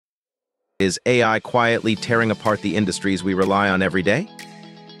Is AI quietly tearing apart the industries we rely on every day?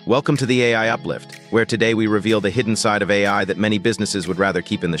 Welcome to the AI Uplift, where today we reveal the hidden side of AI that many businesses would rather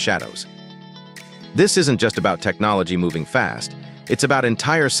keep in the shadows. This isn't just about technology moving fast. It's about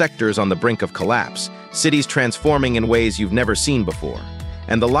entire sectors on the brink of collapse, cities transforming in ways you've never seen before,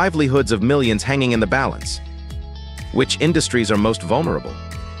 and the livelihoods of millions hanging in the balance. Which industries are most vulnerable?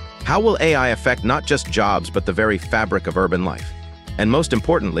 How will AI affect not just jobs but the very fabric of urban life? And most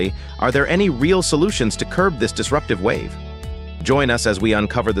importantly, are there any real solutions to curb this disruptive wave? Join us as we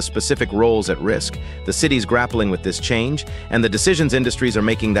uncover the specific roles at risk, the cities grappling with this change, and the decisions industries are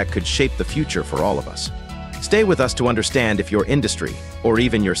making that could shape the future for all of us. Stay with us to understand if your industry, or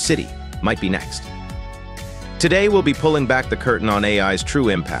even your city, might be next. Today we'll be pulling back the curtain on AI's true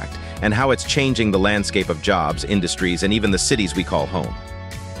impact and how it's changing the landscape of jobs, industries, and even the cities we call home.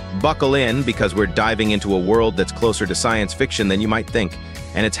 Buckle in, because we're diving into a world that's closer to science fiction than you might think,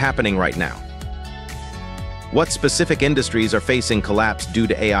 and it's happening right now. What specific industries are facing collapse due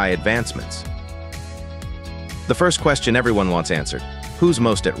to AI advancements? The first question everyone wants answered: who's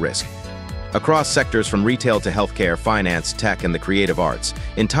most at risk? Across sectors from retail to healthcare, finance, tech, and the creative arts,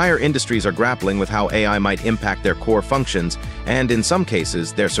 entire industries are grappling with how AI might impact their core functions and, in some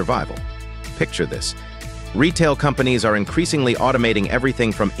cases, their survival. Picture this. Retail companies are increasingly automating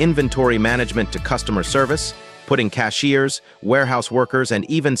everything from inventory management to customer service, putting cashiers, warehouse workers, and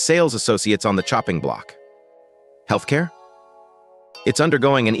even sales associates on the chopping block. Healthcare? It's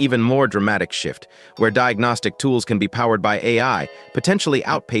undergoing an even more dramatic shift, where diagnostic tools can be powered by AI, potentially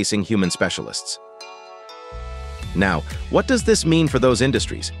outpacing human specialists. Now, what does this mean for those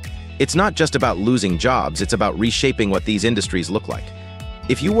industries? It's not just about losing jobs, it's about reshaping what these industries look like.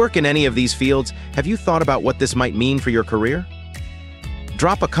 If you work in any of these fields, have you thought about what this might mean for your career?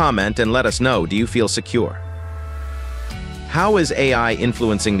 Drop a comment and let us know, do you feel secure? How is AI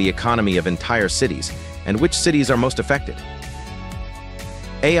influencing the economy of entire cities, and which cities are most affected?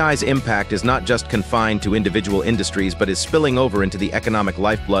 AI's impact is not just confined to individual industries but is spilling over into the economic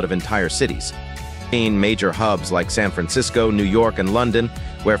lifeblood of entire cities. In major hubs like San Francisco, New York, and London,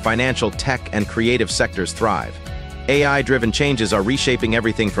 where financial, tech, and creative sectors thrive, AI-driven changes are reshaping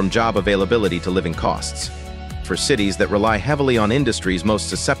everything from job availability to living costs. For cities that rely heavily on industries most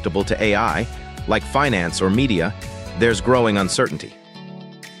susceptible to AI, like finance or media, there's growing uncertainty.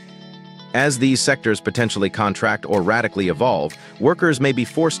 As these sectors potentially contract or radically evolve, workers may be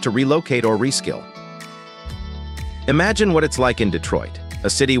forced to relocate or reskill. Imagine what it's like in Detroit, a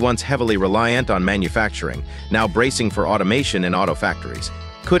city once heavily reliant on manufacturing, now bracing for automation in auto factories.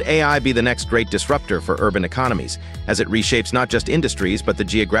 Could AI be the next great disruptor for urban economies, as it reshapes not just industries but the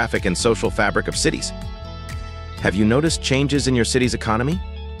geographic and social fabric of cities? Have you noticed changes in your city's economy?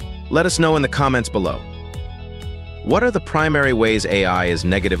 Let us know in the comments below. What are the primary ways AI is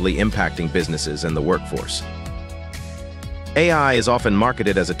negatively impacting businesses and the workforce? AI is often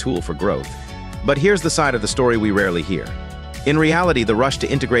marketed as a tool for growth, but here's the side of the story we rarely hear. In reality, the rush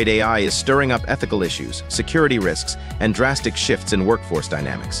to integrate AI is stirring up ethical issues, security risks, and drastic shifts in workforce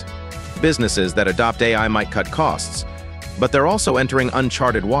dynamics. Businesses that adopt AI might cut costs, but they're also entering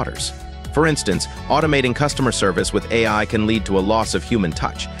uncharted waters. For instance, automating customer service with AI can lead to a loss of human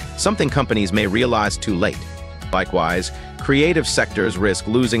touch, something companies may realize too late. Likewise, creative sectors risk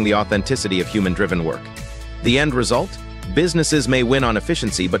losing the authenticity of human-driven work. The end result? Businesses may win on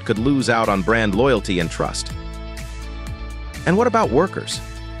efficiency but could lose out on brand loyalty and trust. And what about workers?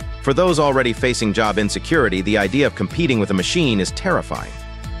 For those already facing job insecurity, the idea of competing with a machine is terrifying.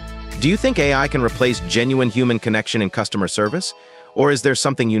 Do you think AI can replace genuine human connection in customer service? Or is there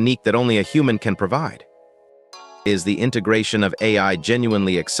something unique that only a human can provide? Is the integration of AI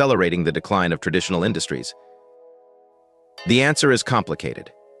genuinely accelerating the decline of traditional industries? The answer is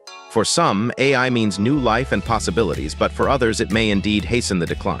complicated. For some, AI means new life and possibilities, but for others it may indeed hasten the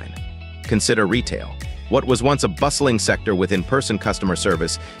decline. Consider retail. What was once a bustling sector with in-person customer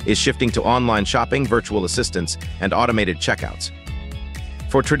service is shifting to online shopping, virtual assistants, and automated checkouts.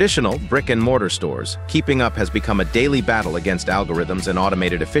 For traditional brick-and-mortar stores, keeping up has become a daily battle against algorithms and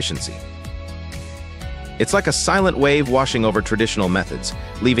automated efficiency. It's like a silent wave washing over traditional methods,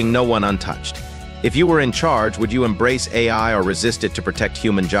 leaving no one untouched. If you were in charge, would you embrace AI or resist it to protect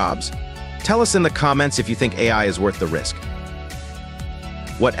human jobs? Tell us in the comments if you think AI is worth the risk.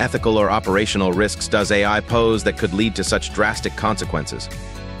 What ethical or operational risks does AI pose that could lead to such drastic consequences?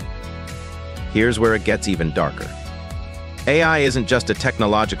 Here's where it gets even darker. AI isn't just a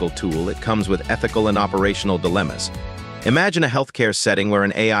technological tool, it comes with ethical and operational dilemmas. Imagine a healthcare setting where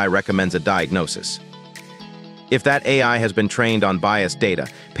an AI recommends a diagnosis. If that AI has been trained on biased data,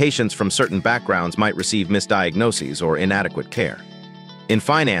 patients from certain backgrounds might receive misdiagnoses or inadequate care. In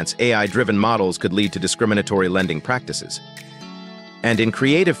finance, AI-driven models could lead to discriminatory lending practices. And in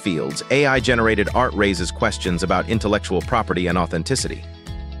creative fields, AI-generated art raises questions about intellectual property and authenticity.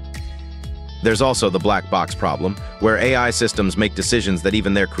 There's also the black box problem, where AI systems make decisions that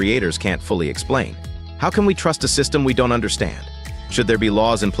even their creators can't fully explain. How can we trust a system we don't understand? Should there be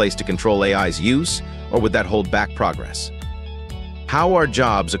laws in place to control AI's use, or would that hold back progress? How are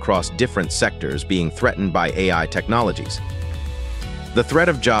jobs across different sectors being threatened by AI technologies? The threat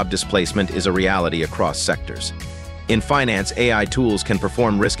of job displacement is a reality across sectors. In finance, AI tools can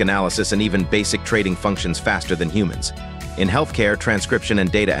perform risk analysis and even basic trading functions faster than humans. In healthcare, transcription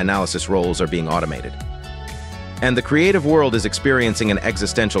and data analysis roles are being automated. And the creative world is experiencing an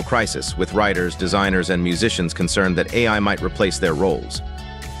existential crisis, with writers, designers, and musicians concerned that AI might replace their roles.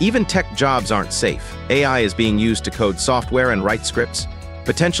 Even tech jobs aren't safe. AI is being used to code software and write scripts,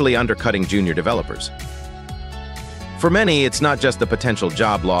 potentially undercutting junior developers. For many, it's not just the potential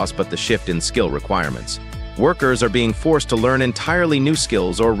job loss, but the shift in skill requirements. Workers are being forced to learn entirely new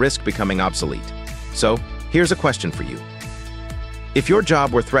skills or risk becoming obsolete. So, here's a question for you. If your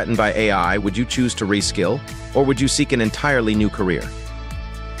job were threatened by AI, would you choose to reskill, or would you seek an entirely new career?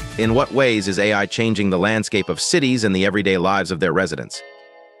 In what ways is AI changing the landscape of cities and the everyday lives of their residents?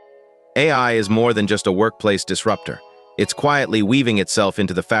 AI is more than just a workplace disruptor. It's quietly weaving itself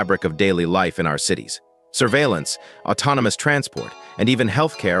into the fabric of daily life in our cities. Surveillance, autonomous transport, and even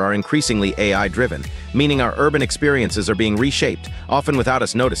healthcare are increasingly AI-driven, meaning our urban experiences are being reshaped, often without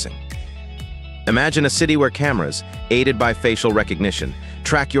us noticing. Imagine a city where cameras, aided by facial recognition,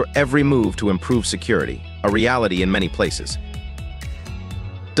 track your every move to improve security, a reality in many places.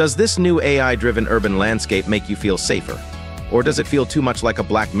 Does this new AI-driven urban landscape make you feel safer? Or does it feel too much like a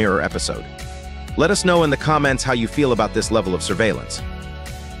Black Mirror episode? Let us know in the comments how you feel about this level of surveillance.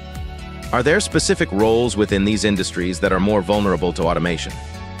 Are there specific roles within these industries that are more vulnerable to automation?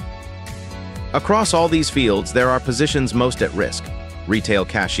 Across all these fields, there are positions most at risk. Retail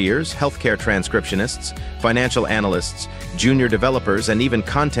cashiers, healthcare transcriptionists, financial analysts, junior developers, and even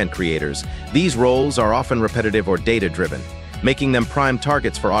content creators. These roles are often repetitive or data-driven, making them prime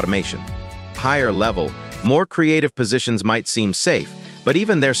targets for automation. Higher level, more creative positions might seem safe, but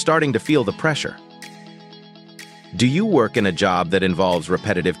even they're starting to feel the pressure. Do you work in a job that involves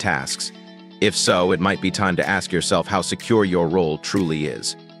repetitive tasks? If so, it might be time to ask yourself how secure your role truly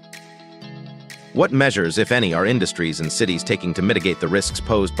is. What measures, if any, are industries and cities taking to mitigate the risks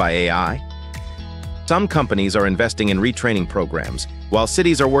posed by AI? Some companies are investing in retraining programs, while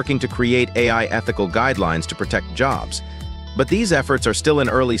cities are working to create AI ethical guidelines to protect jobs. But these efforts are still in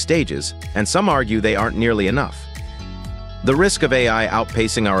early stages, and some argue they aren't nearly enough. The risk of AI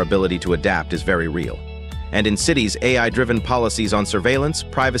outpacing our ability to adapt is very real. And in cities, AI-driven policies on surveillance,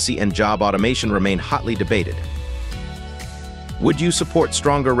 privacy, and job automation remain hotly debated. Would you support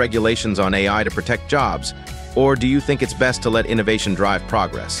stronger regulations on AI to protect jobs, or do you think it's best to let innovation drive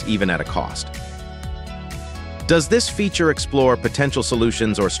progress, even at a cost? Does this feature explore potential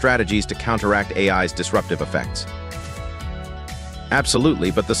solutions or strategies to counteract AI's disruptive effects? Absolutely,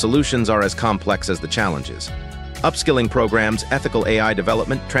 but the solutions are as complex as the challenges. Upskilling programs, ethical AI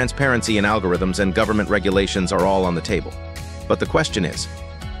development, transparency in algorithms, and government regulations are all on the table. But the question is,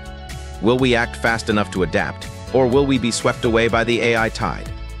 will we act fast enough to adapt, or will we be swept away by the AI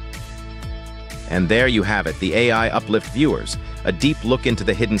tide? And there you have it, the AI Uplift viewers, a deep look into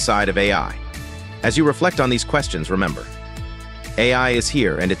the hidden side of AI. As you reflect on these questions, remember, AI is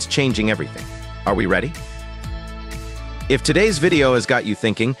here and it's changing everything. Are we ready? If today's video has got you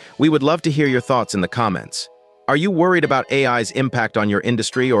thinking, we would love to hear your thoughts in the comments. Are you worried about AI's impact on your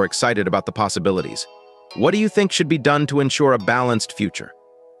industry or excited about the possibilities? What do you think should be done to ensure a balanced future?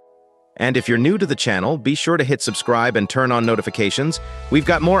 And if you're new to the channel, be sure to hit subscribe and turn on notifications. We've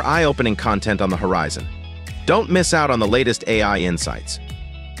got more eye-opening content on the horizon. Don't miss out on the latest AI insights.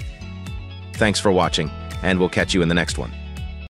 Thanks for watching, and we'll catch you in the next one.